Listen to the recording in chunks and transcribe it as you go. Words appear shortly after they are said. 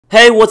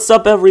Hey, what's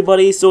up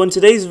everybody? So in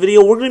today's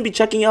video, we're going to be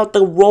checking out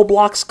the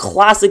Roblox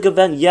Classic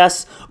Event.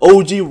 Yes,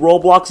 OG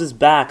Roblox is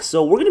back.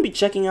 So we're going to be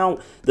checking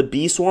out the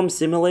Bee Swarm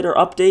Simulator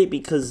update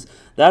because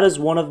that is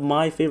one of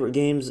my favorite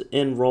games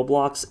in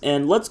Roblox.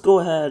 And let's go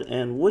ahead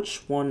and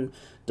which one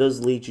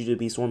does lead you to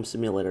Bee Swarm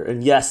Simulator?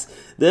 And yes,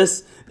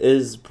 this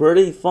is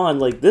pretty fun.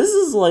 Like, this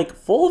is like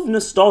full of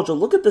nostalgia.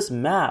 Look at this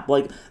map.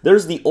 Like,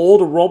 there's the old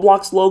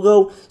Roblox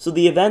logo. So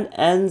the event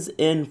ends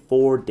in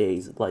 4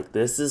 days. Like,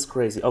 this is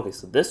crazy. Okay,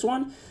 so this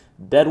one,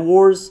 Bed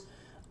Wars,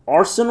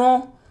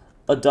 Arsenal,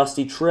 A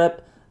Dusty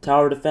Trip,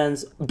 Tower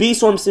Defense, Bee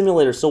Swarm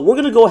Simulator. So we're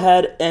going to go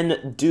ahead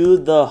and do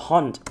the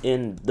hunt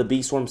in the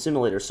Bee Swarm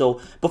Simulator.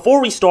 So before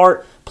we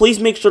start,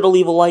 please make sure to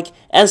leave a like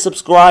and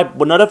subscribe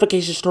with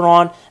notifications turned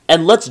on,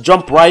 and let's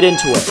jump right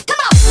into it.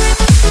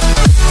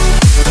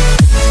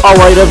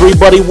 Alright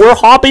everybody, we're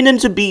hopping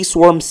into Bee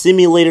Swarm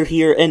Simulator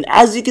here, and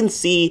as you can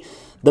see,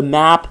 the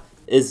map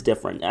is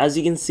different. As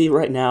you can see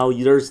right now,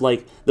 there's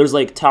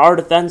like tower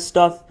defense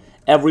stuff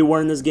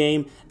everywhere in this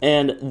game,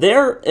 and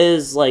there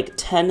is like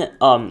 10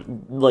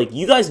 like,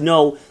 you guys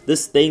know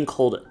this thing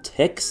called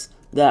ticks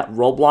that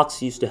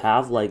Roblox used to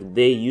have. Like,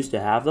 they used to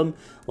have them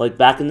like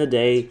back in the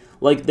day.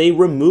 Like, they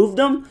removed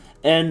them,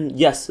 and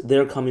yes,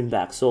 they're coming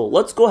back. So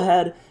let's go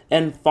ahead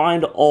and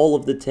find all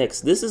of the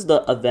ticks. This is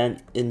the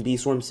event in Bee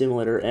Swarm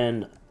Simulator,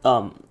 and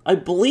I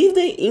believe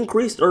they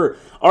increased, or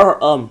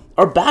our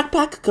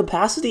backpack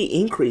capacity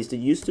increased. It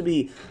used to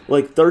be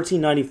like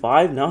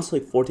 $13.95, now it's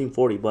like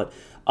 $14.40, but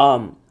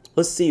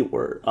let's see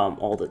where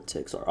all the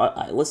ticks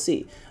are. Let's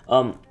see.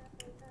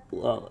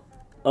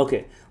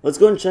 Okay, let's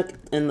go and check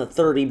in the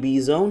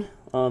 30B zone.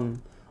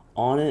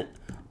 On it.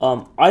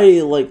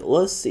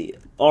 Let's see.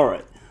 All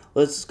right,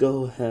 let's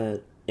go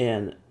ahead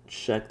and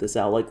check this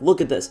out. Like,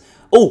 look at this.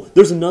 Oh,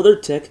 there's another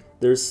tick.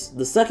 There's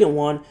the second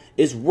one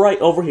is right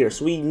over here.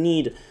 So we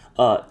need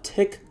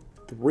tick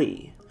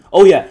 3.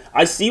 Oh yeah,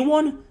 I see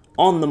one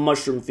on the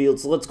mushroom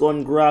field. So let's go ahead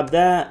and grab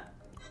that.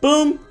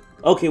 Boom.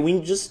 Okay, we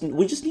just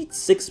need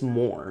 6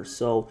 more.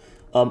 So,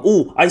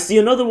 ooh, I see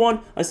another one.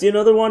 I see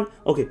another one.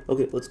 Okay,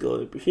 let's go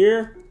over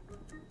here.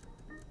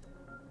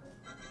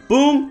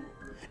 Boom,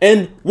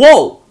 and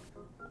whoa,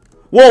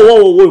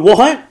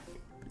 what?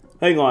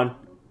 Hang on.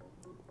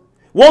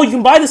 Whoa, you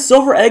can buy the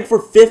silver egg for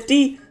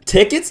 50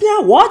 tickets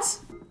now.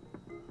 What?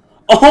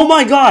 Oh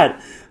my God,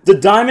 the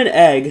diamond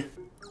egg,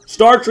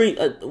 star tree,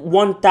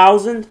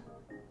 1,000.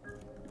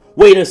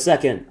 Wait a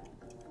second.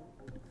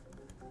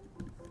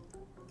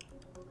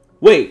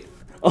 Wait.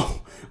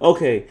 Oh,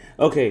 okay.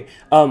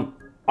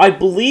 I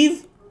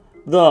believe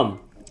the.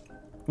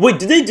 Wait,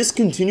 did they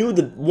discontinue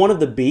one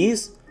of the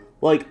bees?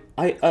 Like,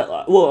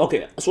 well,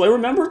 okay. So I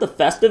remember the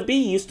festive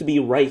bee used to be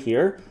right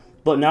here,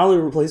 but now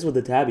they're replaced with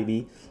the tabby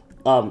bee.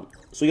 So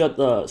you got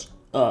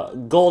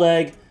the gold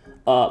egg,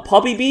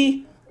 puppy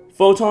bee,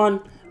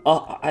 photon.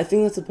 I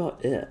think that's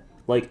about it.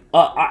 Like,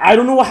 I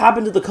don't know what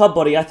happened to the Cub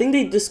Buddy. I think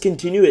they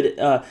discontinued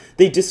it.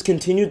 They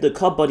discontinued the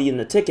Cub Buddy in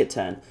the ticket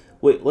tent.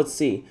 Wait, let's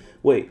see.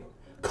 Wait.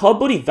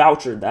 Cub Buddy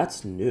voucher,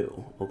 that's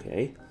new.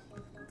 Okay.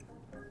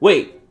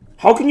 Wait,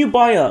 how can you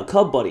buy a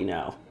Cub Buddy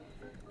now?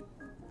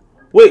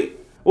 Wait,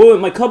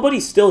 my Cub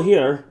Buddy's still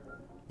here,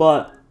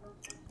 but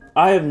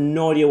I have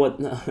no idea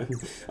what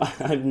I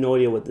have no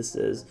idea what this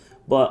is.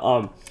 But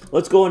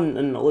let's go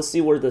and let's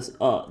see where this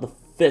the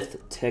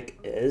 5th tick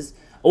is.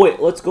 Oh wait,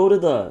 let's go to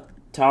the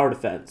tower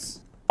defense.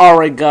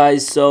 Alright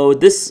guys, so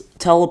this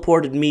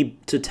teleported me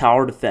to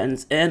tower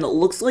defense, and it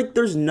looks like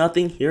there's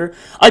nothing here.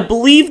 I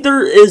believe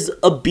there is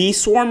a Bee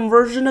Swarm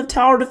version of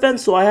tower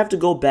defense, so I have to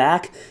go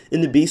back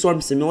in the Bee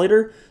Swarm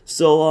Simulator.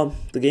 So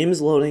the game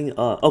is loading.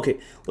 Okay,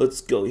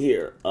 let's go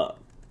here.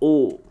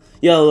 Oh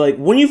yeah, like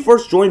when you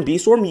first join Bee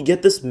Swarm, you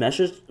get this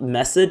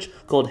message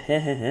called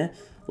heh.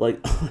 Like,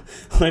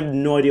 I have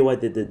no idea why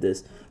they did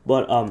this,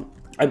 but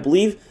I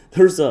believe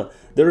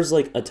there's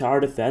like a tower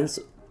defense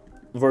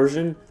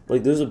version.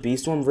 Like, there's a Bee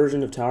Swarm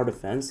version of tower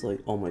defense. Like,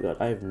 oh my God,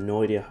 I have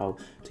no idea how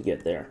to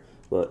get there,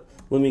 but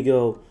let me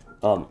go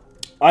let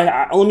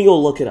me go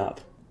look it up.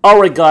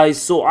 Alright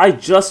guys, so I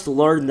just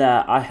learned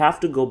that I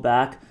have to go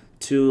back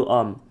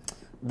to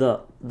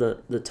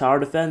the tower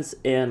defense,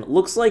 and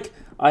looks like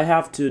I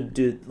have to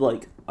do,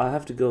 like, I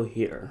have to go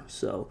here.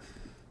 So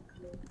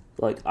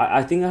like,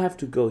 I think I have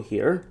to go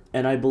here,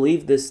 and I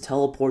believe this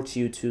teleports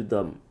you to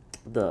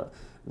the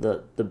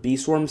Bee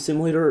Swarm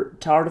Simulator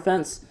tower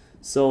defense.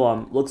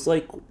 So looks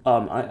like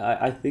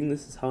I think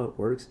this is how it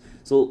works.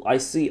 So I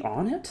see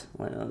on it,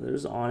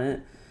 there's on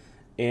it,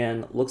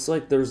 and looks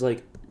like there's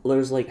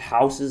like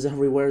houses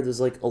everywhere.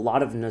 There's like a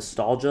lot of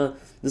nostalgia.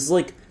 This is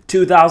like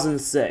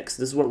 2006.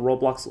 This is what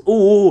Roblox.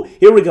 Ooh,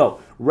 here we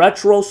go.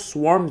 Retro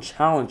Swarm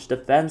Challenge,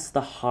 Defense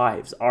the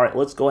Hives. All right,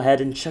 let's go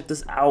ahead and check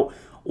this out.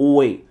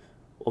 Wait,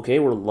 okay,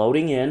 we're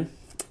loading in.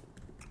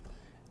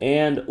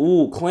 And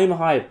ooh, claim a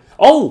hive.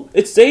 Oh,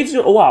 it saves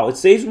your. Oh wow, it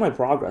saves my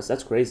progress.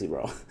 That's crazy,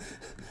 bro.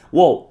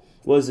 Whoa,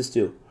 what does this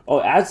do? Oh,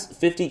 it adds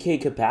 50k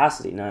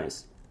capacity.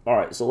 Nice. All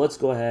right, so let's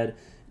go ahead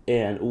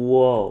and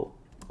whoa.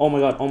 Oh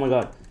my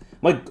God.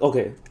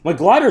 My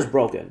glider's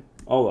broken.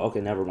 Oh,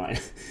 okay, never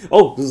mind.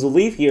 Oh, there's a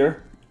leaf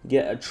here.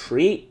 get a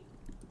treat.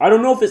 I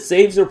don't know if it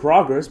saves your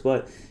progress,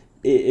 but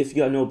if you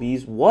got no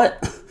bees,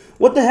 what?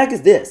 What the heck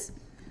is this?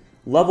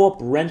 Level up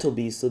rental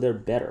bees so they're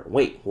better.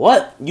 Wait,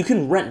 what? You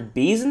can rent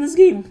bees in this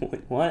game?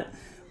 Wait, what?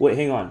 Wait,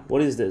 hang on.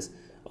 What is this?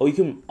 Oh, you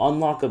can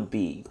unlock a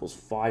bee. Equals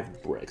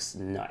 5 bricks.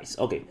 Nice.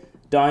 Okay.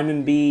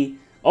 Diamond bee.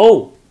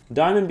 Oh,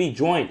 diamond bee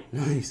joined.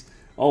 Nice.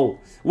 Oh,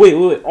 wait.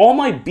 All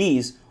my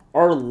bees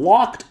are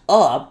locked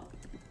up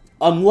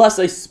unless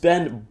I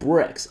spend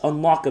bricks.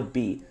 Unlock a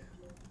bee.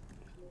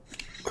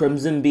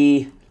 Crimson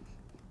bee.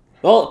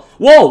 Oh,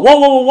 whoa.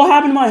 What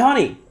happened to my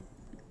honey?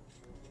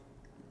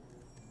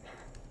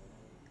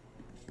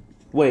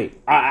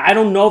 Wait, I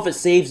don't know if it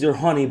saves your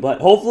honey,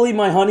 but hopefully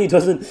my honey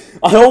doesn't...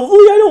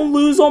 Hopefully I don't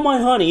lose all my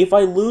honey. If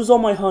I lose all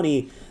my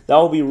honey, that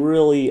will be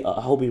really...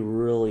 that'll be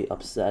really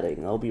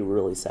upsetting. That'll be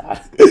really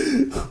sad.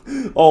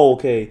 Oh,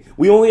 okay.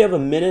 We only have a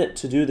minute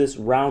to do this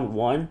round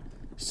 1.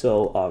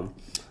 So,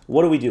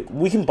 what do?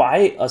 We can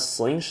buy a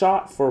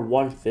slingshot for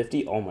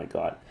 150. Oh my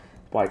god.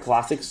 Buy a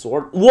classic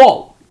sword.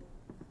 Whoa!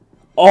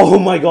 Oh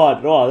my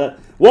god. Oh,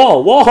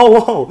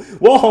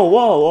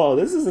 Whoa.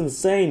 This is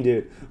insane,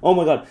 dude. Oh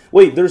my god.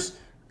 Wait, there's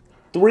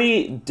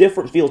 3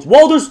 different fields.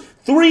 Whoa, there's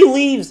 3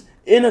 leaves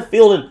in a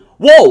field and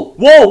whoa.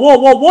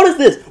 What is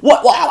this?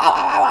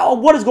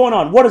 What is going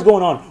on?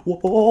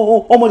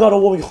 Whoa, oh my god.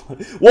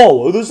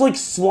 Whoa, there's like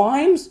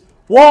slimes?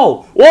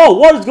 Whoa,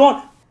 what is going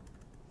on?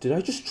 Did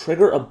I just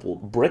trigger a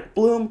brick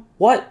bloom?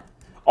 What?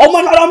 Oh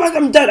my god,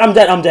 I'm dead.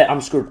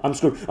 I'm screwed. Oh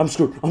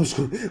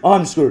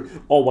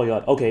my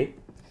god. Okay.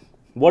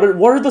 What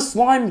are the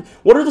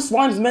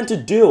slimes meant to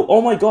do?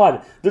 Oh my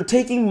god, they're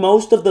taking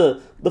most of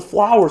the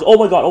flowers. Oh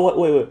my god. Oh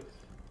wait.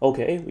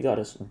 Okay, we got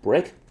a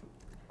brick.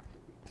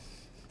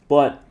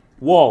 But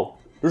whoa,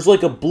 there's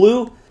like a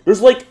blue.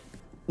 There's like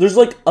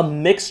a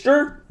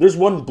mixture. There's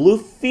one blue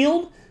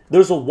field.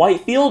 There's a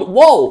white field.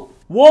 Whoa.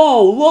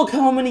 Look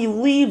how many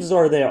leaves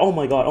are there. Oh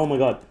my god.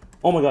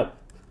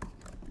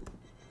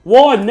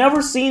 Whoa, I've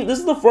never seen. This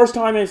is the first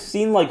time I've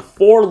seen like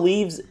 4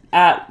 leaves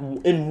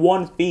in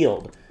one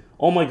field.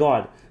 Oh my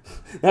god.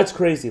 That's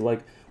crazy.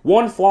 Like,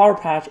 one flower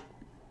patch.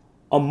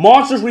 A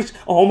monster's reached.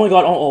 Oh my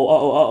god.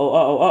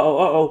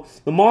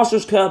 The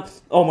monsters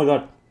kept. Oh my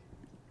god.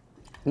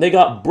 They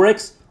got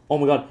bricks. Oh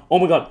my god.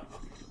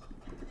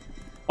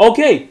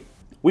 Okay.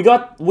 We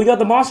got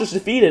the monsters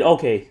defeated.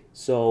 Okay.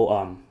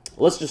 So,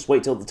 let's just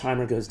wait till the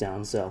timer goes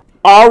down, so.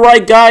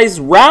 Alright guys,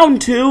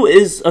 round 2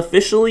 has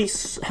officially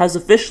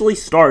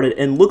started,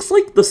 and looks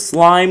like the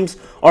slimes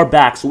are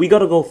back, so we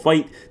gotta go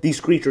fight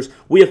these creatures.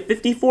 We have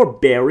 54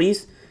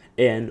 berries,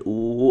 and,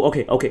 ooh,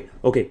 okay,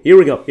 here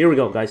we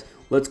go, guys.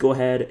 Let's go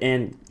ahead,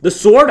 and the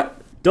sword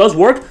does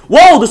work.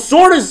 Whoa, the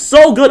sword is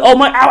so good. Oh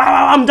my,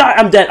 ow, I'm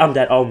dead.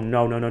 Oh,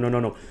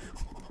 no.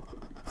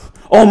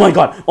 Oh my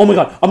god. I'm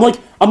like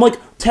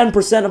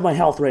 10% of my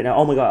health right now.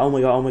 Oh my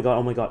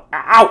god.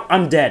 Ow,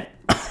 I'm dead.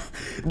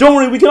 Don't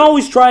worry, we can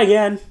always try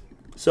again.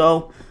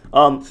 So,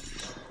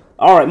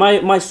 alright,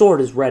 my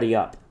sword is ready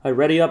up. I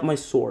ready up my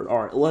sword.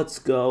 Alright, let's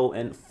go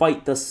and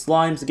fight the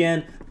slimes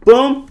again.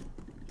 Boom.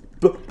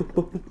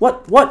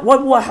 What?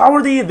 How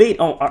are they evading?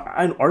 Oh,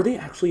 are they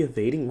actually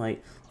evading?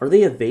 Like, are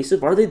they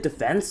evasive? Are they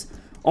defense?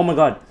 Oh my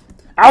god.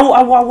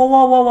 Ow,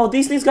 whoa.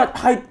 These things got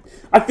high.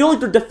 I feel like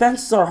their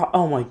defenses are.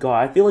 Oh my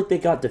god. I feel like they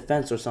got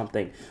defense or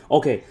something.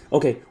 Okay.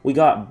 We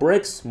got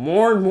bricks,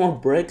 more and more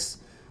bricks,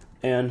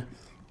 and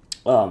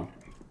alright,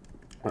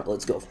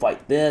 let's go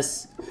fight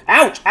this.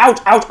 Ouch.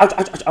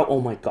 Oh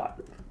my god.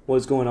 What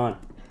is going on?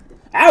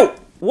 Ow!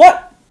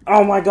 What?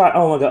 Oh my god.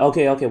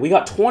 Okay. We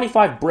got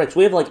 25 bricks.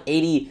 We have like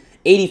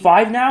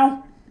 85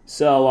 now.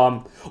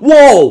 So,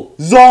 whoa!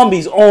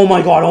 Zombies! Oh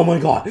my god. Oh my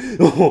god.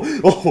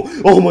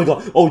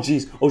 Oh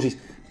jeez.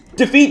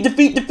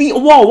 Defeat.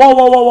 Whoa.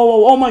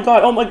 Oh my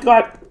god.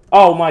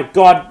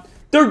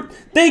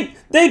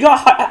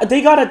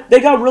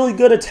 They got really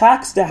good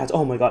attack stats.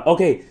 Oh my god.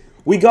 Okay.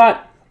 We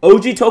got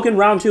OG token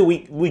round 2.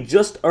 We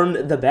just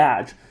earned the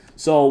badge.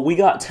 So, we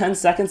got 10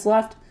 seconds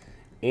left,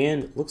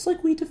 and looks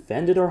like we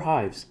defended our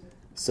hives.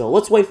 So,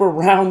 let's wait for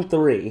round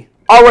 3.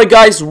 Alright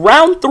guys,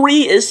 round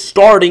 3 is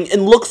starting,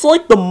 and looks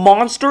like the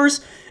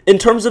monsters, in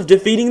terms of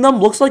defeating them,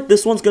 looks like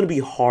this one's going to be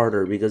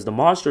harder, because the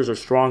monsters are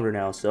stronger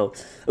now, so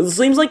it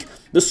seems like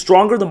the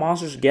stronger the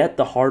monsters get,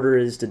 the harder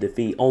it is to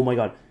defeat. Oh my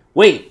god.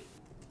 Wait.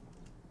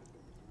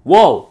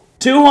 Whoa.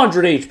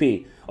 200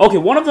 HP. Okay,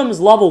 one of them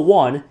is level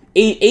 1.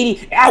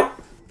 80. Ow!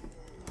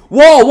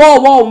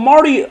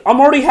 Whoa. I'm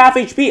already half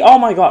HP. Oh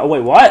my god.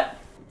 Wait, what?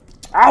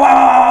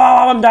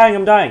 Ow. I'm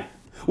dying.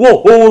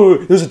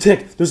 Whoa, there's a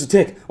tick.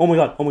 Oh my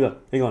god,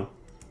 hang on.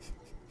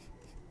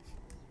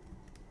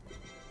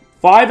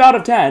 5 out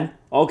of 10.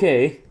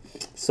 Okay.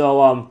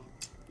 So,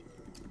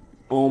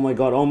 oh my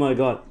god. Ow,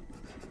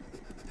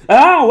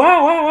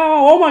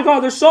 oh my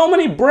god, there's so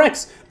many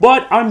bricks,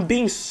 but I'm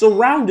being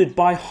surrounded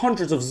by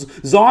hundreds of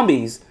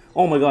zombies.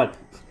 Oh my god.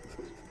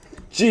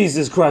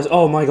 Jesus Christ.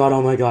 Oh my god.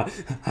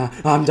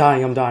 I'm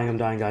dying,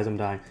 guys, I'm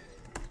dying.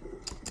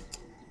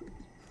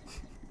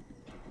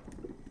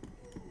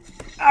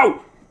 Ow!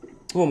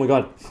 Oh my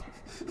god.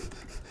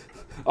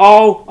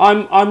 Oh,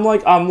 I'm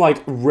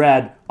like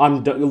red.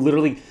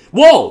 Literally.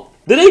 Whoa!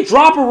 Did they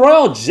drop a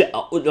royal jet?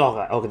 Oh,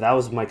 okay, that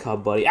was my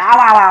cub buddy. Ow, ow, ow,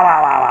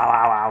 ow, ow,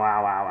 ow, ow,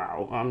 ow,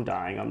 ow, ow. I'm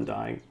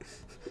dying.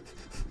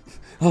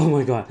 Oh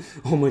my god,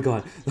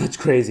 that's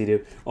crazy,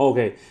 dude.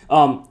 Okay,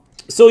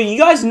 so you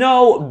guys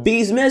know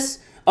Beesmas?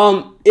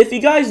 If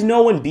you guys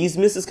know when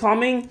Beesmas is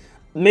coming,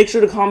 make sure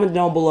to comment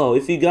down below.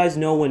 If you guys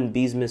know when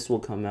Beesmas will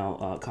come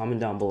out, comment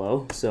down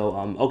below. So,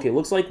 okay,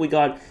 looks like we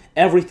got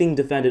everything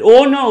defended.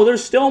 Oh no,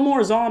 there's still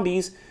more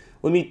zombies.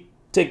 Let me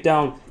take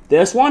down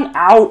this one.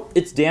 Ow,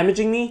 it's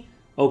damaging me.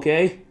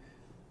 Okay.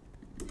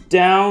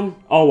 Down.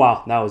 Oh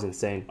wow, that was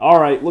insane.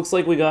 Alright, looks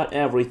like we got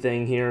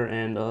everything here,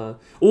 and,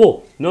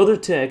 oh, another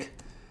tick.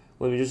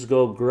 Let me just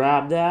go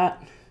grab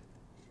that.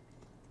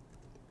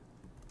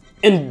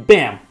 And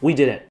bam, we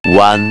did it.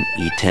 One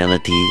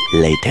eternity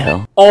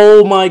later.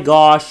 Oh my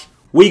gosh.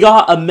 We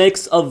got a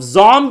mix of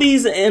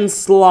zombies and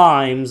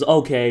slimes.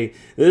 Okay,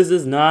 this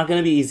is not going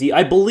to be easy.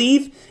 I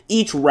believe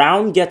each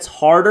round gets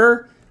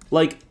harder.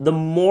 Like, the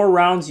more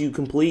rounds you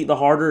complete, the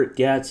harder it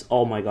gets.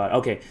 Oh my god.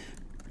 Okay.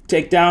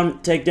 Take down.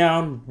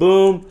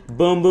 Boom,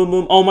 boom, boom,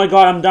 boom. Oh my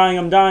god, I'm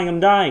dying.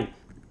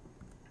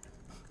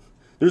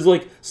 There's,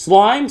 like,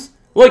 slimes.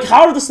 Like,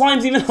 how are the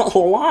slimes even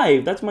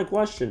alive? That's my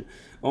question.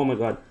 Oh my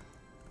god.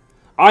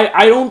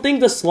 I don't think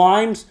the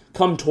slimes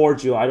come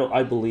towards you.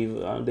 I believe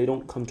they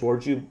don't come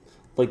towards you.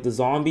 Like the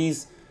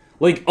zombies.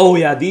 Like, oh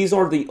yeah, these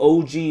are the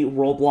OG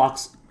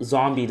Roblox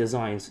zombie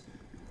designs.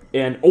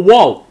 And oh,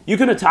 whoa, you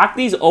can attack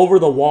these over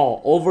the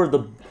wall, over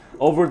the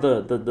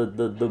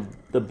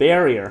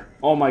barrier.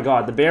 Oh my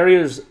god, the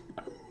barriers.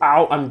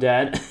 Ow, I'm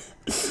dead.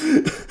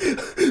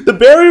 The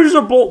barriers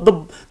are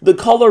the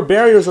color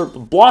barriers are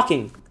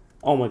blocking.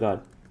 Oh my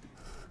god.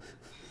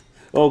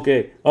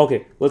 Okay,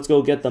 let's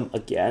go get them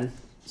again.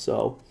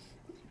 So,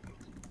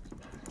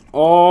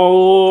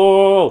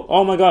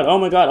 oh my god.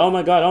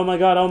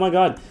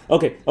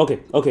 Okay.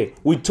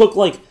 We took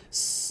like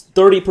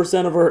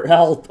 30% of her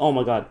health. Oh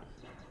my god.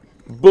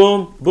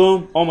 Boom.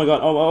 Oh my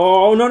god.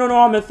 Oh no.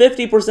 I'm at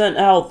 50%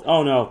 health.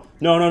 Oh no.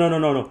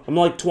 No. I'm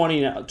like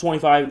 20 now.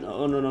 25.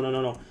 Oh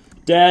no.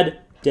 Dead.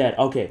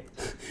 Okay.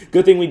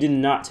 Good thing we did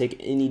not take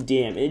any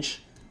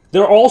damage.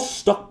 They're all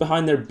stuck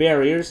behind their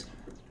barriers.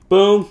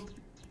 Boom.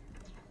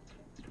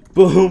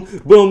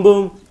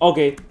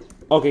 Okay,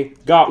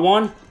 got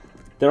one.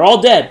 They're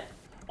all dead.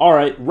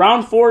 Alright,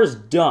 round 4 is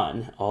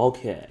done.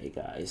 Okay,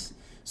 guys.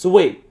 So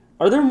wait,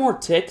 are there more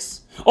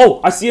ticks? Oh,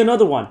 I see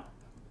another one.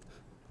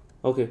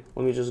 Okay,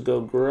 let me just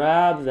go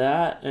grab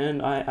that.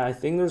 And I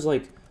think there's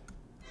like...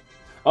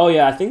 Oh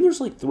yeah, I think there's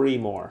like 3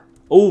 more.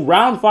 Oh,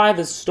 round 5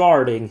 is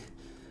starting.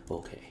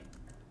 Okay.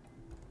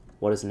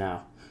 What is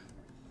now?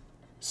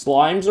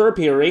 Slimes are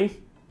appearing.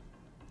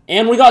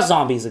 And we got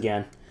zombies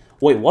again.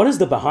 Wait, what is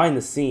the behind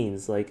the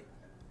scenes? Like,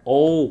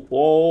 oh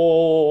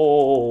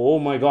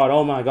my god.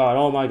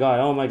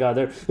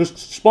 They're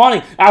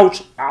spawning.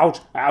 Ouch.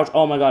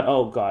 Oh my god.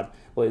 Oh god.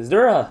 Wait, is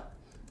there a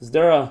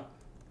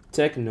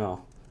tick?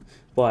 No.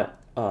 But,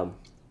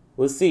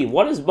 let's see.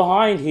 What is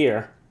behind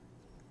here?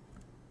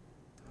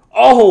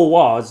 Oh,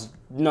 wow. It's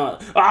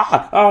not.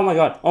 Oh my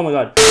god.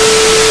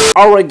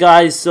 Alright,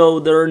 guys.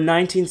 So, there are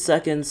 19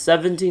 seconds,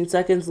 17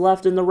 seconds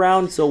left in the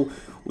round. So,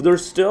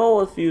 there's still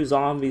a few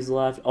zombies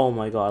left. Oh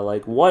my god,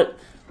 like what?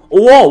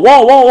 Whoa,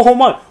 oh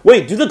my.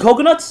 Wait, do the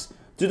coconuts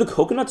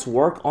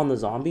work on the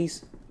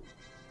zombies?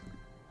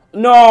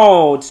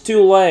 No, it's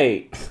too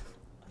late.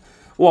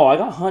 Whoa, I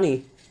got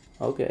honey.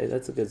 Okay,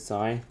 that's a good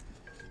sign.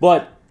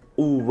 But,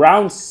 ooh,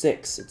 round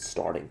 6, it's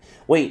starting.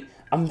 Wait,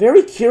 I'm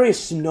very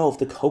curious to know if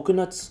the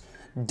coconuts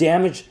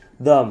damage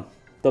the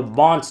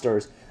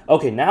monsters.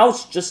 Okay, now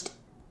it's just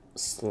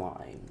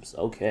slimes.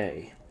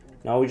 Okay.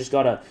 Now we just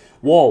gotta...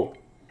 Whoa.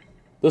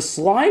 The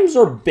slimes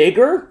are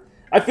bigger?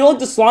 I feel like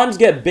the slimes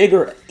get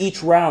bigger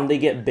each round. They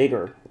get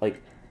bigger.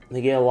 Like, they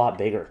get a lot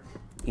bigger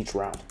each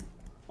round.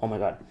 Oh my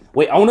god.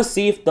 Wait, I want to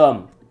see if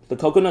the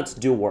coconuts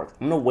do work.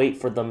 I'm going to wait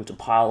for them to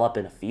pile up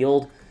in a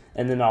field,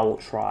 and then I will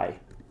try.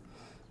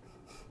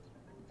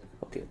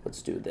 Okay,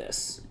 let's do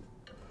this.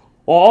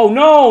 Oh,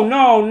 no.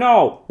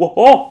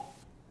 Whoa,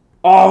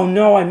 oh,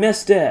 no, I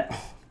missed it.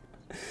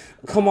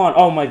 Come on.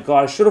 Oh my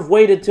god. I should have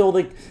waited till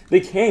they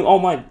came. Oh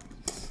my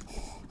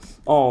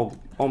god.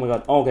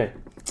 Okay.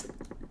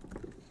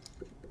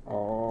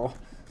 Oh.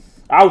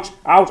 Ouch.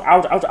 Oh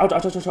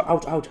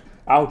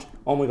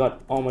my god.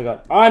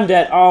 I'm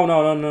dead. Oh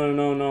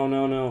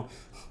no.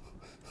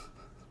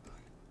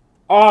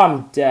 Oh,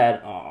 I'm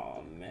dead.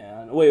 Oh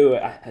man.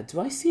 Wait. Do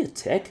I see a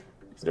tick?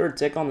 Is there a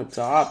tick on the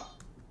top?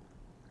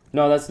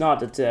 No, that's not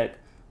the tick.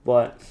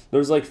 But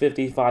there's like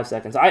 55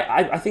 seconds.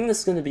 I think this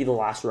is gonna be the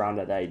last round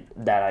that I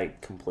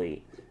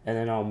complete, and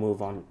then I'll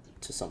move on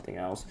to something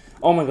else.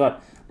 Oh my god.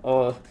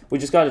 We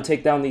just got to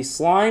take down these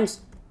slimes.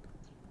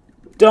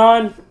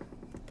 Done.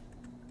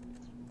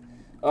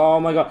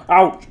 Oh my god.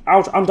 Ouch.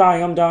 I'm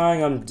dying.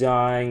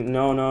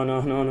 No.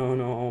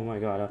 Oh my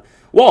god.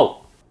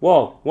 Whoa.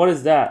 What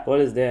is that?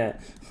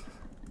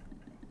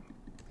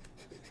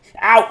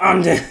 Ow,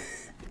 I'm dead.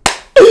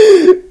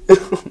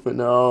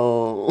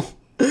 No.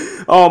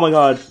 Oh my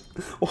god.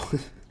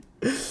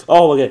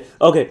 Oh, okay.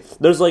 Okay.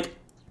 There's like...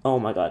 Oh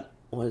my god.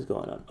 What is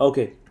going on?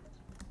 Okay.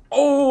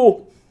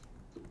 Oh!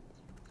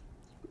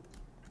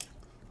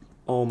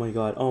 Oh my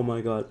god. Oh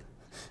my god.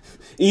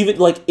 Even,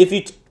 like, if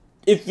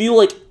you,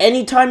 like,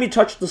 anytime you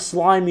touch the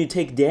slime, you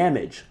take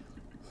damage.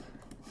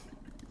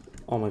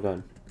 Oh my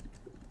god.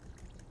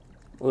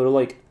 They're,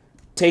 like,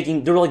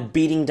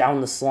 beating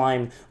down the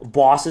slime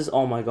bosses.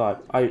 Oh my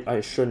god.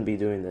 I shouldn't be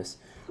doing this.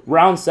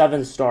 Round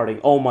 7 starting.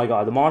 Oh my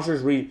god. The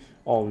monsters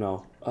Oh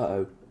no.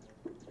 Uh-oh.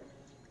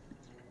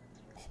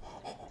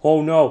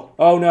 Oh no.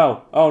 Oh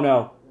no. Oh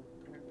no.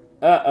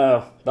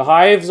 Uh-oh. The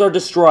hives are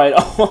destroyed.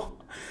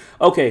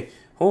 Okay.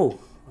 Oh.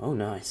 Oh,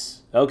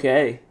 nice.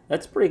 Okay.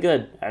 That's pretty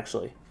good,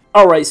 actually.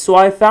 Alright, so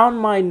I found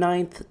my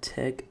 9th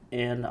tick,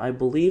 and I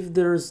believe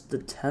there's the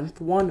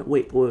 10th one.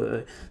 Wait.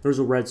 There's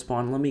a red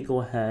spawn. Let me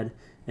go ahead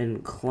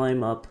and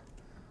climb up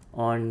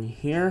on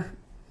here.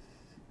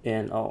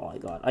 And, oh my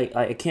god,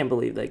 I can't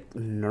believe they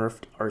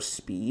nerfed our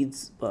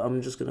speeds. But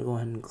I'm just gonna go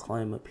ahead and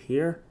climb up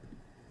here.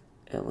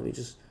 And let me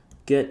just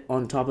get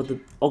on top of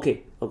the...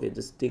 Okay,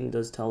 this thing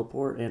does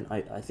teleport. And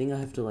I think I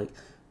have to, like,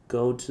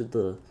 go to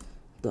the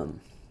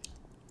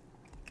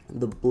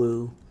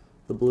blue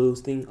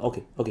thing.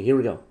 Okay, here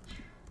we go.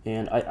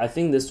 And I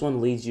think this one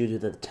leads you to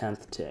the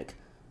 10th tick.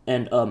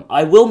 And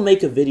I will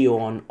make a video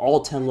on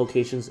all 10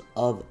 locations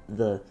of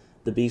the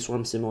Bee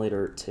Swarm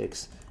Simulator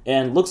ticks.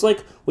 And looks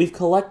like we've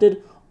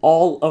collected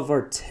all of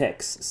our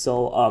ticks.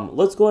 So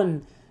let's go ahead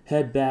and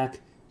head back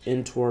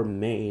into our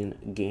main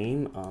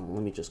game.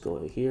 Let me just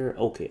go here.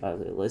 Okay,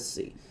 let's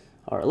see.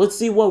 Alright, let's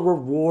see what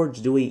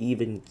rewards do we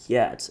even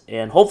get.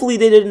 And hopefully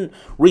they didn't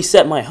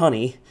reset my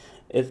honey.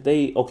 If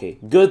they... Okay,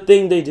 good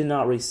thing they did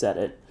not reset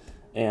it.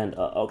 And,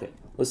 okay,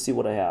 let's see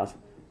what I have.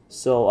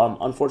 So,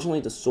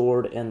 unfortunately the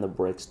sword and the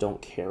bricks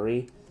don't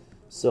carry.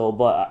 So,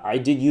 but I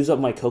did use up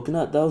my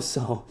coconut though,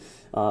 so,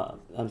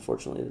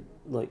 unfortunately,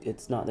 like,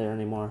 it's not there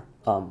anymore.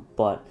 Oh,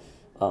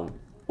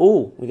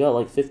 we got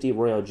like 50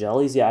 royal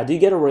jellies. Yeah, I did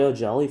get a royal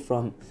jelly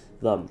from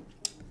the...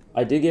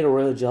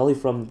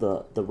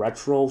 the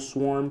Retro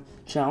Swarm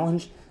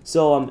challenge.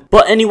 So,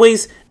 but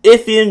anyways,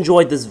 if you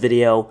enjoyed this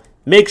video,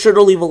 make sure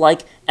to leave a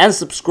like and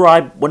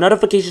subscribe when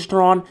notifications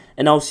turn on,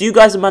 and I'll see you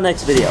guys in my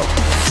next video.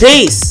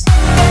 Peace!